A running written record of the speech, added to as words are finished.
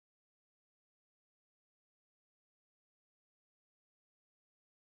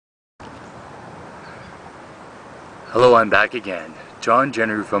Hello, I'm back again. John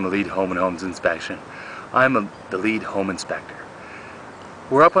Jenner from Elite Home and Homes Inspection. I'm the lead home inspector.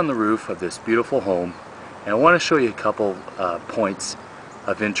 We're up on the roof of this beautiful home, and I want to show you a couple points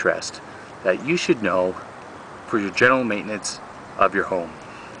of interest that you should know for your general maintenance of your home.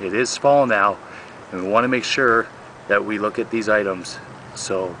 It is fall now, and we want to make sure that we look at these items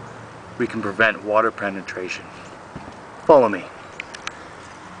so we can prevent water penetration. Follow me.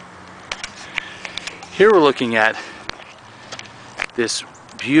 Here we're looking at this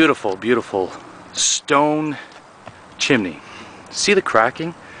beautiful, beautiful stone chimney. See the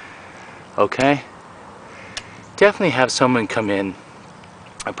cracking? Okay. Definitely have someone come in,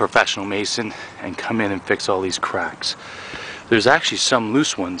 a professional mason, and come in and fix all these cracks. There's actually some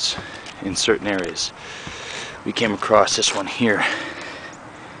loose ones in certain areas. We came across this one here.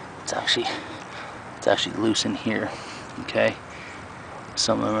 It's actually loose in here. Okay.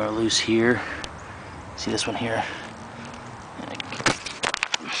 Some of them are loose here. See this one here?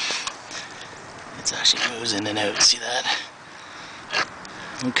 It's actually moves in and out. See that?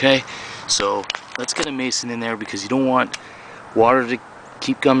 Okay, so let's get a mason in there because you don't want water to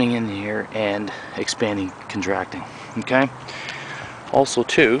keep coming in here and expanding, contracting. Okay. Also,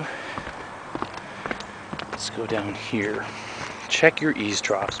 too, let's go down here. Check your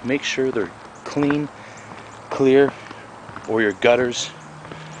eavesdrops. Make sure they're clean, clear, or your gutters.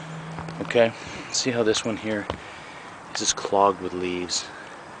 Okay. See how this one here is just clogged with leaves.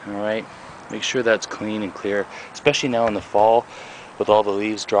 Alright, make sure that's clean and clear, especially now in the fall with all the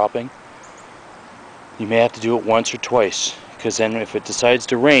leaves dropping. You may have to do it once or twice, because then if it decides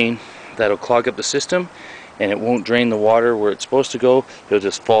to rain, that'll clog up the system and it won't drain the water where it's supposed to go. It'll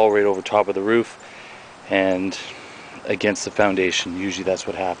just fall right over top of the roof and against the foundation. Usually that's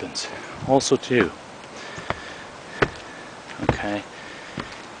what happens. Also too, okay,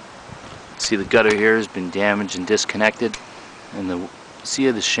 see the gutter here has been damaged and disconnected, and see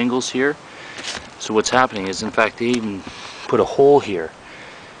the shingles here. So what's happening is, in fact, they even put a hole here,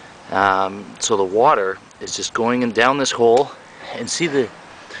 so the water is just going in down this hole. And see the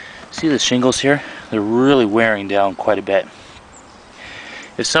shingles here? They're really wearing down quite a bit.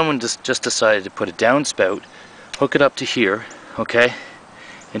 If someone just decided to put a downspout, hook it up to here, okay,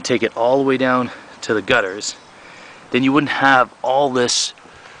 and take it all the way down to the gutters, then you wouldn't have all this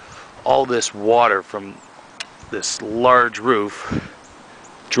water from this large roof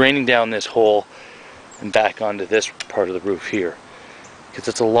draining down this hole and back onto this part of the roof here, because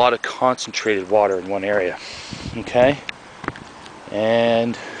it's a lot of concentrated water in one area. Okay,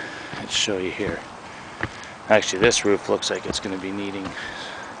 and let's show you here. Actually, this roof looks like it's going to be needing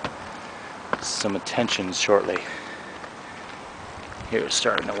some attention shortly. Here, it's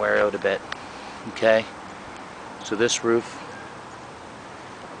starting to wear out a bit. Okay, so this roof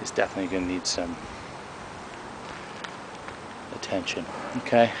is definitely going to need some attention.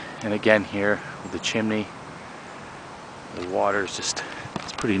 Okay, and again here with the chimney, the water's just,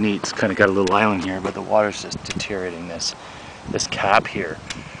 it's pretty neat. It's kind of got a little island here, but the water's just deteriorating this cap here.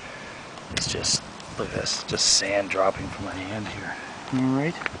 It's just, look at this, just sand dropping from my hand here.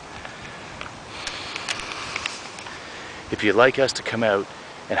 Alright, if you'd like us to come out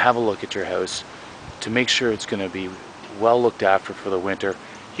and have a look at your house to make sure it's going to be well looked after for the winter,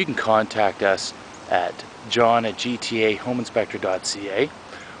 you can contact us at john@gtahomeinspector.ca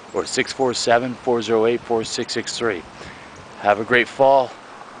or 647-408-4663. Have a great fall.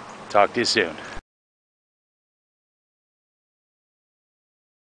 Talk to you soon.